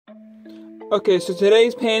Okay, so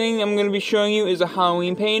today's painting I'm going to be showing you is a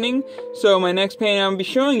Halloween painting. So my next painting I'm going to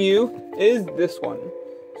be showing you is this one.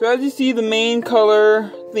 So as you see, the main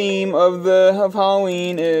color theme of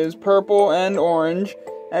Halloween is purple and orange.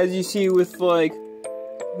 As you see with like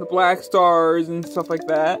the black stars and stuff like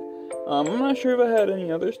that. I'm not sure if I had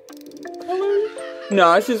any other colors.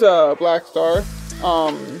 No, it's just a black star.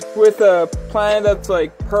 With a planet that's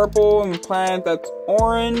like purple and a planet that's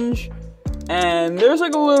orange. And there's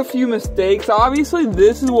like a few mistakes. Obviously,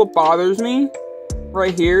 this is what bothers me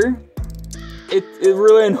right here. It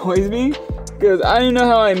really annoys me because I didn't know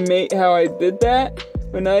how I did that,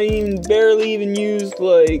 but I barely even used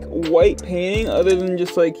like white painting other than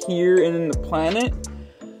just like here and in the planet.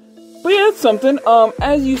 But yeah, that's something.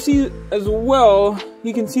 As you see as well,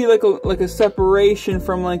 you can see like a separation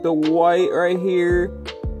from like the white right here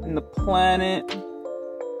and the planet,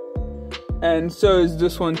 and so is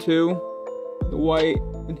this one too. The white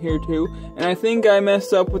in here too, and I think I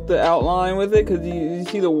messed up with the outline with it because you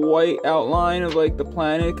see the white outline of like the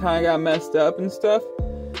planet kind of got messed up and stuff.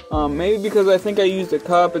 Maybe because I think I used a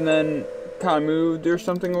cup and then kind of moved or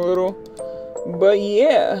something a little. But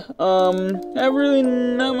yeah, I have really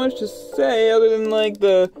not much to say other than like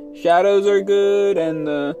the shadows are good and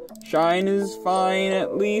the shine is fine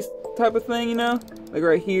at least type of thing, you know? Like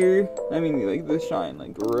right here, I mean like the shine,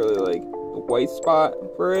 like really like the white spot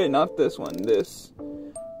for it, not this one, this.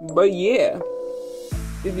 But yeah,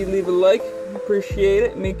 if you leave a like, appreciate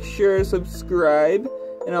it. Make sure to subscribe,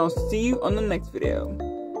 and I'll see you on the next video.